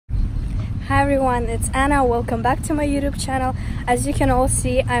Hi everyone, it's Anna. Welcome back to my YouTube channel. As you can all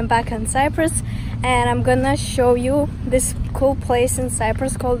see, I'm back in Cyprus and I'm gonna show you this cool place in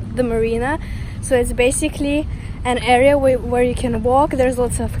Cyprus called the Marina. So it's basically an area where you can walk. There's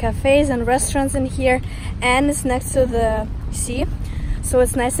lots of cafes and restaurants in here, and it's next to the sea, so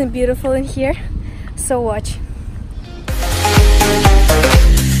it's nice and beautiful in here. So watch.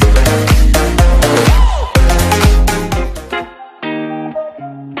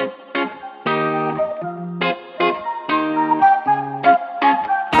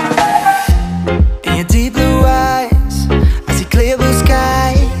 Deep blue eyes, I see clear blue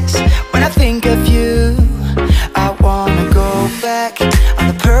skies. When I think of you, I wanna go back on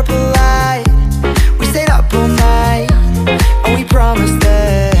the purple light. We stayed up all night, and we promised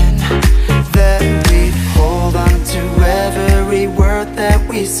then that we'd hold on to every word that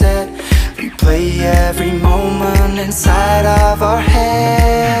we said. We play every moment inside of our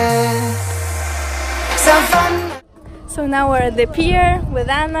head. Some fun. So now we're at the pier with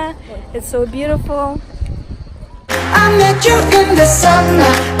Anna. It's so beautiful. I met you in the summer.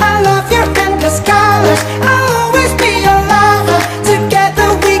 I love your endless colors. I'll always be your lover.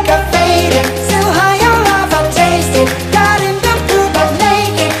 Together we got faded. Still high on love, I tasted. Got in the pool but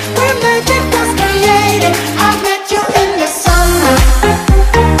naked. Where magic was created. I met you in the summer.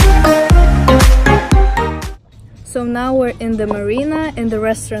 So now we're in the marina in the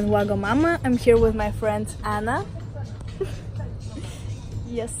restaurant Wagamama. I'm here with my friend Anna.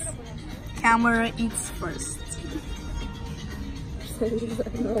 Yes, camera eats first.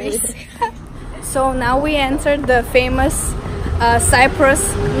 So now we entered the famous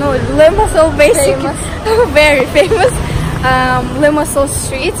Cyprus, no, Limassol, basically very famous Limassol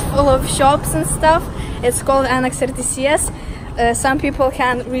street full of shops and stuff. It's called Anaxartisias. Some people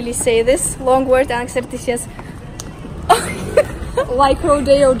can't really say this long word, Anaxartisias. Like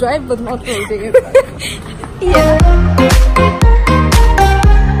Rodeo Drive, but not Rodeo. Yeah.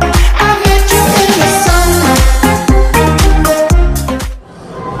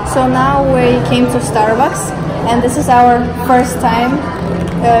 So now we came to Starbucks, and this is our first time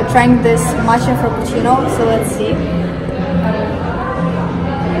trying this matcha frappuccino. So let's see.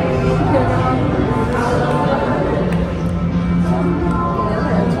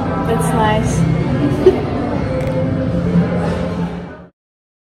 It's nice.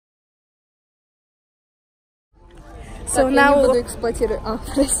 So now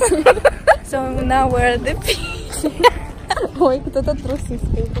we're at the beach. Ой, кто-то трусы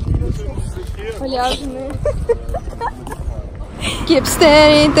пляжные. Keep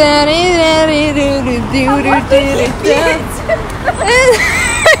steady,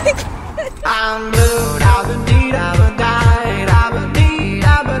 I'm blue, I would need, I would die, I would need,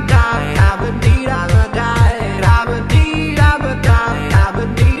 I would die, I would need, I would die, I would need, I would die, I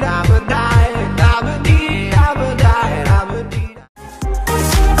would need, I would die, I would need, I would die, I would need.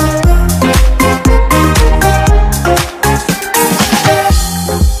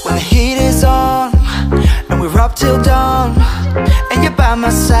 When the heat is on and we're up till dawn, and you're by my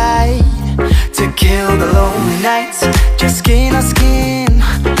side to kill the lonely nights.